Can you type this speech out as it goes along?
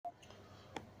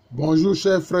Bonjour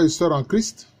chers frères et sœurs en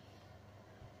Christ.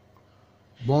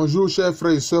 Bonjour chers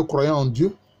frères et sœurs croyants en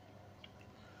Dieu.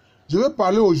 Je vais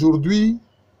parler aujourd'hui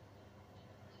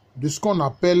de ce qu'on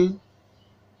appelle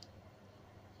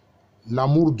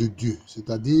l'amour de Dieu,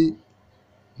 c'est-à-dire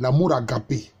l'amour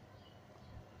agapé.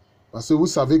 Parce que vous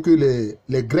savez que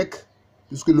les Grecs,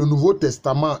 puisque le Nouveau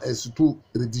Testament est surtout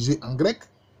rédigé en grec,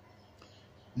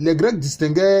 les Grecs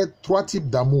distinguaient trois types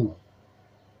d'amour.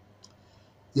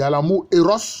 Il y a l'amour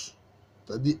éros,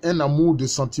 c'est-à-dire un amour de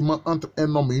sentiment entre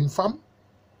un homme et une femme.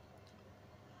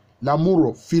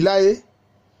 L'amour philae,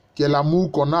 qui est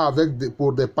l'amour qu'on a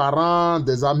pour des parents,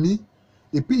 des amis.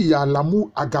 Et puis il y a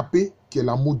l'amour agapé, qui est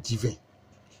l'amour divin.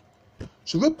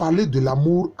 Je vais parler de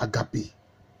l'amour agapé.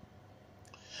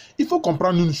 Il faut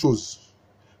comprendre une chose.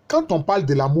 Quand on parle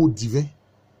de l'amour divin,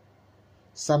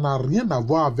 ça n'a rien à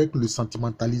voir avec le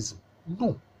sentimentalisme.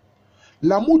 Non.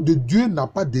 L'amour de Dieu n'a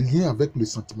pas de lien avec le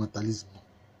sentimentalisme.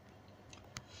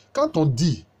 Quand on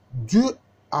dit Dieu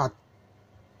a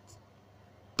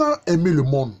tant aimé le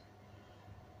monde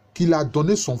qu'il a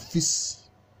donné son Fils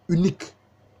unique,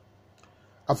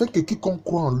 afin que quiconque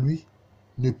croit en lui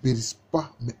ne périsse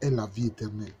pas, mais ait la vie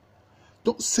éternelle.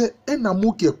 Donc c'est un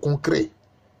amour qui est concret.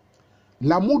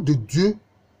 L'amour de Dieu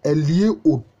est lié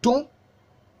au don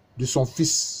de son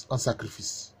Fils en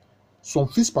sacrifice. Son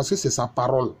Fils parce que c'est sa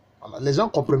parole. Voilà. Les gens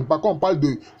ne comprennent pas. Quand on parle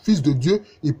de Fils de Dieu,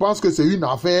 ils pensent que c'est une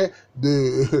affaire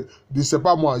de, je sais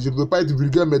pas moi, je ne veux pas être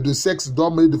vulgaire, mais de sexe,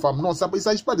 d'homme et de femme. Non, il ne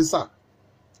s'agit pas de ça.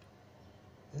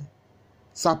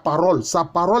 Sa parole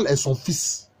est son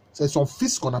Fils. C'est son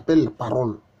Fils qu'on appelle la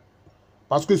parole.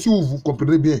 Parce que si vous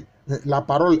comprenez bien, la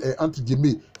parole est entre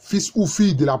guillemets fils ou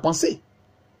fille de la pensée.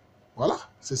 Voilà,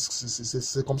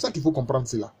 c'est comme ça qu'il faut comprendre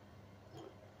cela.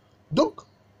 Donc,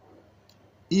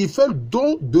 il fait le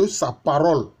don de sa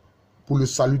parole pour le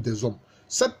salut des hommes.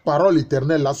 Cette parole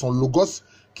éternelle-là, son logos,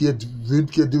 qui est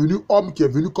devenu homme, qui est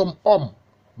venu comme homme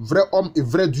et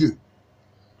vrai Dieu.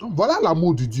 Donc voilà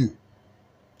l'amour de Dieu.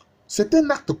 C'est un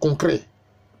acte concret.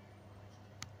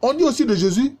 On dit aussi de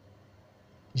Jésus,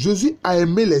 Jésus a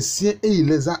aimé les siens et il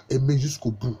les a aimés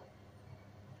jusqu'au bout.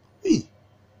 Oui.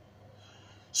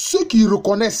 Ceux qui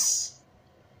reconnaissent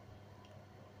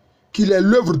qu'il est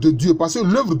l'œuvre de Dieu, parce que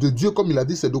l'œuvre de Dieu, comme il a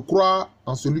dit, c'est de croire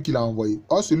en celui qu'il a envoyé.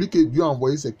 Or, celui que Dieu a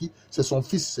envoyé, c'est qui? C'est son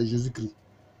Fils, c'est Jésus-Christ.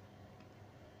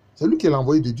 C'est lui qui est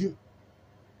l'envoyé de Dieu.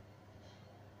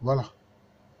 Voilà.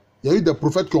 Il y a eu des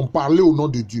prophètes qui ont parlé au nom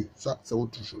de Dieu. Ça, c'est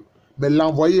autre chose. Mais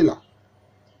l'envoyé là,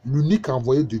 l'unique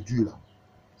envoyé de Dieu là,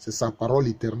 c'est sa parole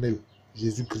éternelle,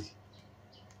 Jésus-Christ.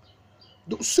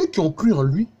 Donc ceux qui ont cru en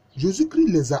lui, Jésus-Christ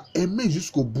les a aimés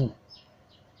jusqu'au bout.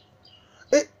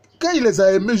 Et quand il les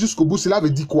a aimés jusqu'au bout, cela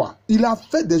veut dire quoi? Il a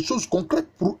fait des choses concrètes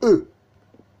pour eux.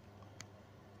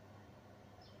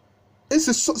 Et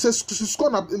c'est ce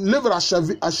qu'on a, l'œuvre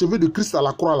achevée de Christ à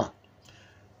la croix là.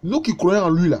 Nous qui croyons en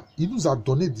lui là, il nous a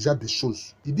donné déjà des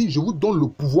choses. Il dit, je vous donne le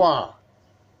pouvoir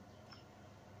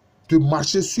de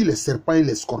marcher sur les serpents et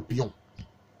les scorpions.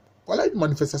 Voilà une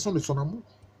manifestation de son amour.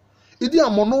 Il dit, à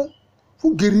mon nom,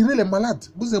 vous guérirez les malades.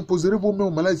 Vous imposerez vos mains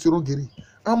aux malades, ils seront guéris.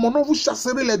 À mon nom, vous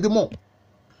chasserez les démons.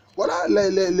 Voilà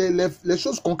les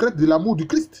choses concrètes de l'amour du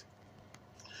Christ.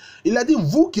 Il a dit,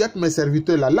 vous qui êtes mes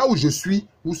serviteurs, là où je suis,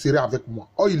 vous serez avec moi.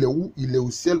 Or, il est où? Il est au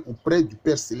ciel, auprès du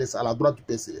Père Céleste, à la droite du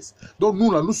Père Céleste. Donc,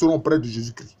 nous, là, nous serons auprès de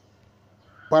Jésus-Christ.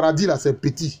 Paradis, là, c'est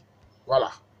petit.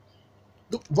 Voilà.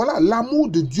 Donc, voilà, l'amour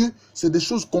de Dieu, c'est des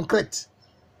choses concrètes.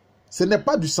 Ce n'est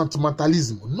pas du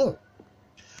sentimentalisme, non.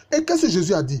 Et qu'est-ce que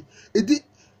Jésus a dit? Il dit,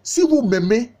 si vous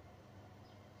m'aimez,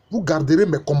 vous garderez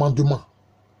mes commandements.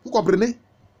 Vous comprenez?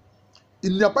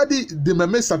 Il n'a pas dit de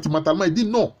m'aimer sentimentalement. Il dit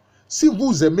non. Si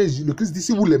vous aimez, le Christ dit,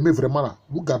 si vous l'aimez vraiment, là,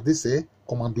 vous gardez ses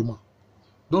commandements.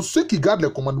 Donc ceux qui gardent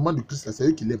les commandements du Christ, c'est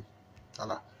eux qui l'aiment.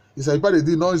 Voilà. Il ne s'agit pas de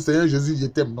dire, non, Seigneur Jésus, je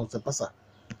t'aime. Non, c'est pas ça.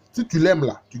 Si tu l'aimes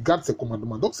là, tu gardes ses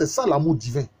commandements. Donc c'est ça l'amour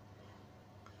divin.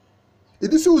 Il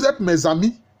dit, si vous êtes mes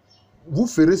amis, vous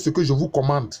ferez ce que je vous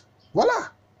commande.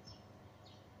 Voilà.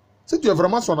 Si tu es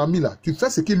vraiment son ami là, tu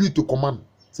fais ce qu'il lui te commande.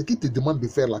 Ce qu'il te demande de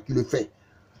faire là, tu le fais.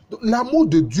 L'amour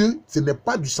de Dieu, ce n'est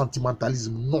pas du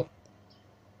sentimentalisme, non.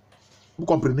 Vous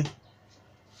comprenez?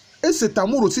 Et cet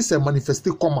amour aussi s'est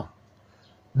manifesté comment?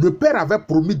 Le Père avait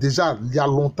promis déjà il y a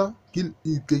longtemps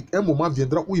qu'un moment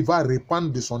viendra où il va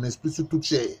répandre de son esprit sur toute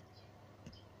chair.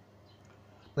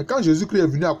 Mais quand Jésus-Christ est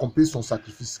venu accomplir son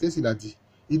sacrifice, qu'est-ce qu'il a dit?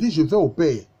 Il dit, je vais au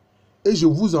Père et je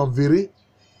vous enverrai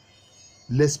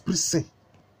l'Esprit Saint,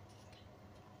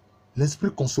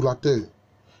 l'Esprit consolateur,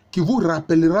 qui vous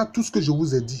rappellera tout ce que je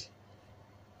vous ai dit,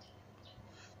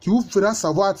 qui vous fera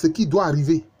savoir ce qui doit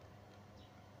arriver.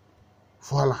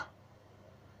 Voilà.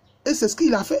 Et c'est ce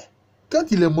qu'il a fait. Quand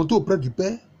il est monté auprès du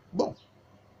Père, bon,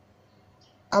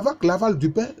 avec l'aval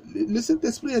du Père, le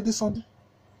Saint-Esprit est descendu.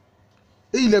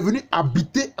 Et il est venu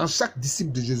habiter en chaque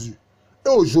disciple de Jésus. Et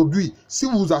aujourd'hui, si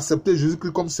vous acceptez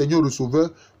Jésus-Christ comme Seigneur et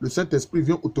Sauveur, le Saint-Esprit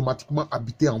vient automatiquement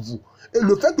habiter en vous. Et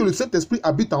le fait que le Saint-Esprit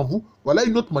habite en vous, voilà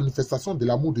une autre manifestation de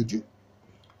l'amour de Dieu.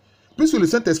 Puisque le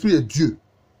Saint-Esprit est Dieu,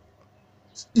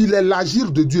 il est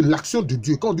l'agir de Dieu, l'action de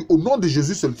Dieu. Quand on dit au nom de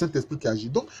Jésus, c'est le Saint-Esprit qui agit.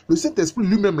 Donc, le Saint-Esprit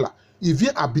lui-même là, il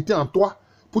vient habiter en toi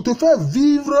pour te faire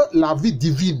vivre la vie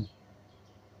divine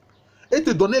et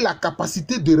te donner la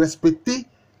capacité de respecter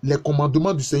les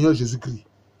commandements du Seigneur Jésus-Christ.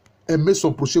 Aimer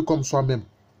son prochain comme soi-même.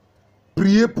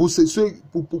 Prier pour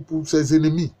ses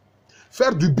ennemis.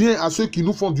 Faire du bien à ceux qui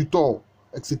nous font du tort,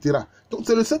 etc. Donc,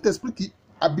 c'est le Saint-Esprit qui,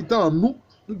 habitant en nous,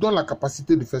 nous donne la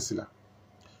capacité de faire cela.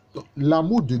 Donc,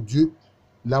 l'amour de Dieu,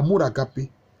 l'amour agapé,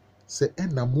 c'est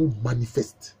un amour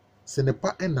manifeste. Ce n'est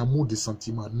pas un amour de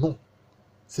sentiment, non.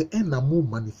 C'est un amour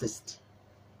manifeste.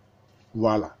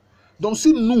 Voilà. Donc,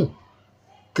 si nous,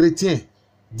 chrétiens,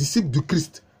 disciples du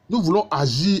Christ, nous voulons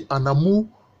agir en amour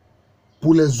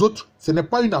pour les autres, ce n'est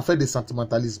pas une affaire de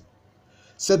sentimentalisme.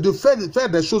 C'est de faire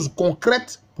des choses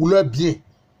concrètes pour leur bien.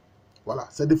 Voilà.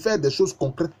 C'est de faire des choses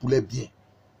concrètes pour leur bien.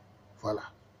 Voilà.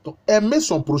 Donc, aimer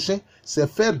son prochain, c'est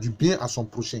faire du bien à son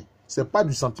prochain. Ce n'est pas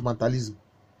du sentimentalisme.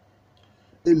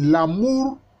 Et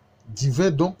l'amour divin,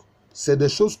 donc, c'est des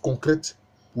choses concrètes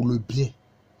pour le bien.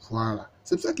 Voilà.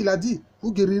 C'est pour ça qu'il a dit,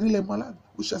 vous guérirez les malades,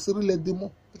 vous chasserez les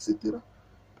démons, etc.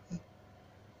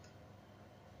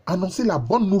 Annoncer la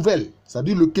bonne nouvelle,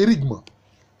 c'est-à-dire le kérigme,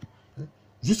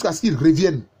 jusqu'à ce qu'il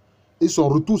revienne. Et son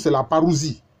retour, c'est la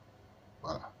parousie.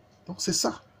 Voilà. Donc, c'est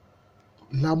ça.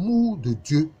 L'amour de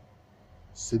Dieu,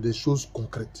 c'est des choses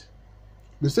concrètes.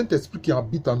 Le Saint-Esprit qui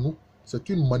habite en nous, c'est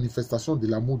une manifestation de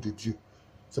l'amour de Dieu.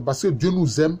 C'est parce que Dieu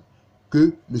nous aime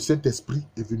que le Saint-Esprit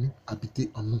est venu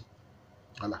habiter en nous.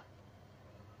 Voilà.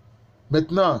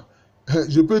 Maintenant,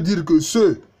 je peux dire que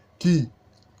ceux qui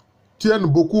tiennent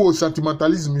beaucoup au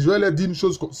sentimentalisme, je vais leur dire une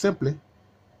chose simple.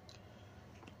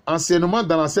 Anciennement,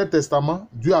 dans l'Ancien Testament,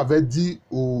 Dieu avait dit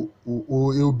aux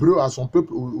Hébreux, à son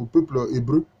peuple, au peuple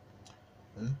hébreu,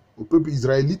 au peuple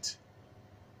israélite,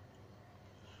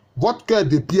 votre cœur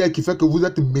de pierre qui fait que vous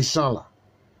êtes méchant là,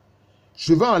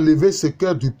 je vais enlever ce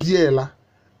cœur de pierre là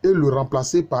et le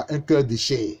remplacer par un cœur de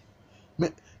chair.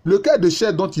 Mais le cœur de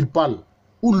chair dont il parle,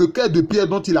 ou le cœur de pierre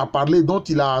dont il a parlé, dont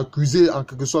il a accusé en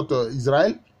quelque sorte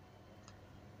Israël,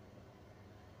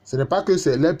 ce n'est pas que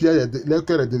leur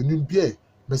cœur est devenu une pierre,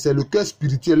 mais c'est le cœur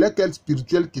spirituel, leur cœur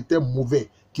spirituel qui était mauvais,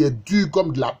 qui est dur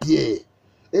comme de la pierre.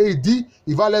 Et il dit,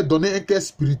 il va leur donner un cœur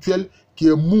spirituel qui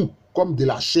est mou comme de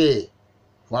la chair.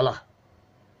 Voilà.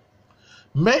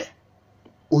 Mais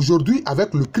aujourd'hui,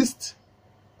 avec le Christ,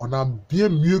 on a bien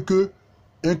mieux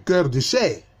qu'un cœur de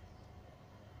chair.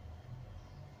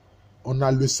 On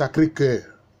a le Sacré-Cœur.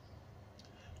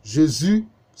 Jésus,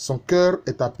 son cœur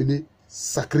est appelé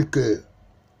Sacré-Cœur.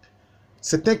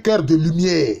 C'est un cœur de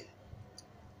lumière.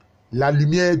 La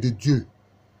lumière de Dieu.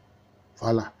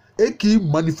 Voilà. Et qui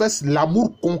manifeste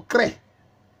l'amour concret.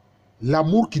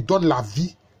 L'amour qui donne la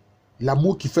vie.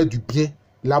 L'amour qui fait du bien.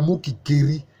 L'amour qui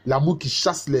guérit. L'amour qui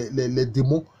chasse les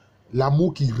démons.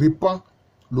 L'amour qui répand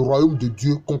le royaume de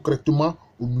Dieu concrètement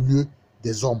au milieu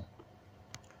des hommes.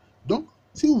 Donc,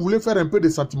 si vous voulez faire un peu de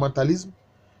sentimentalisme,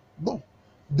 bon,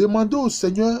 demandez au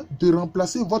Seigneur de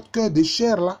remplacer votre cœur de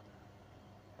chair là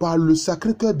par le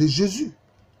Sacré-Cœur de Jésus.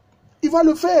 Il va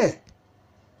le faire.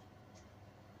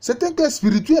 C'est un cœur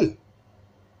spirituel.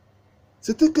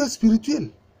 C'est un cœur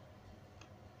spirituel.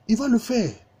 Il va le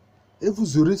faire. Et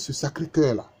vous aurez ce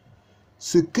Sacré-Cœur là.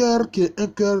 Ce cœur qui est un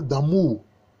cœur d'amour,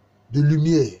 de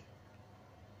lumière.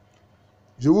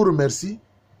 Je vous remercie.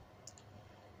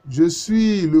 Je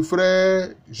suis le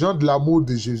frère Jean de l'amour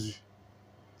de Jésus.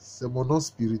 C'est mon nom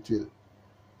spirituel.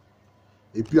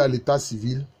 Et puis à l'état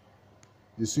civil,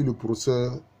 je suis le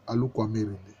professeur Allou.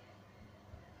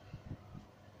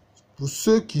 Pour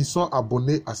ceux qui sont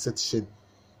abonnés à cette chaîne,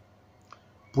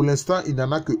 pour l'instant, il n'y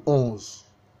en a que 11.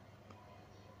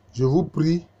 Je vous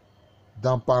prie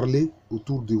d'en parler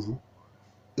autour de vous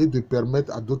et de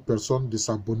permettre à d'autres personnes de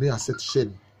s'abonner à cette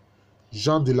chaîne,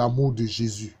 Jean de l'amour de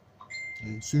Jésus,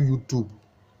 sur YouTube.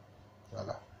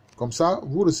 Voilà. Comme ça,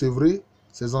 vous recevrez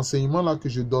ces enseignements-là que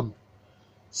je donne.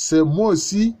 C'est moi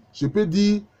aussi, je peux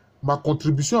dire, ma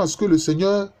contribution à ce que le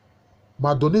Seigneur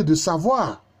m'a donné de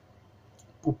savoir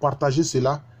pour partager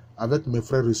cela avec mes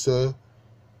frères et sœurs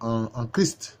en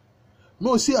Christ. Mais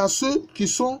aussi à ceux qui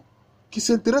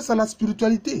s'intéressent à la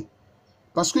spiritualité.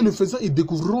 Parce que le faisant, ils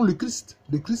découvriront le Christ.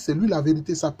 Le Christ, c'est lui la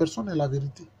vérité. Sa personne est la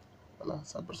vérité. Voilà,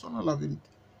 sa personne est la vérité.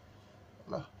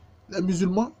 Voilà. Les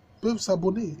musulmans peuvent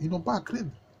s'abonner. Ils n'ont pas à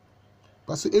craindre.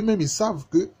 Parce qu'eux-mêmes, ils savent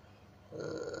que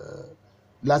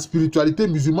La spiritualité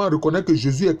musulmane reconnaît que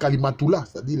Jésus est Kalimatullah,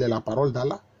 c'est-à-dire il est la parole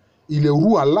d'Allah. Il est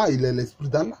Rou Allah, il est l'esprit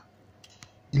d'Allah.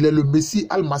 Il est le Messie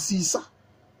Al-Masih Issa.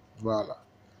 Voilà.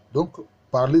 Donc,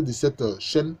 parler de cette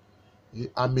chaîne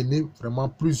et amener vraiment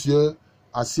plusieurs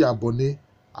à s'y abonner,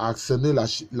 à actionner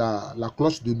la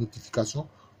cloche de notification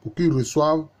pour qu'ils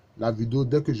reçoivent la vidéo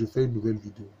dès que je fais une nouvelle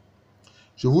vidéo.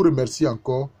 Je vous remercie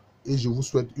encore et je vous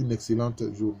souhaite une excellente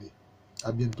journée.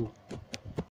 À bientôt.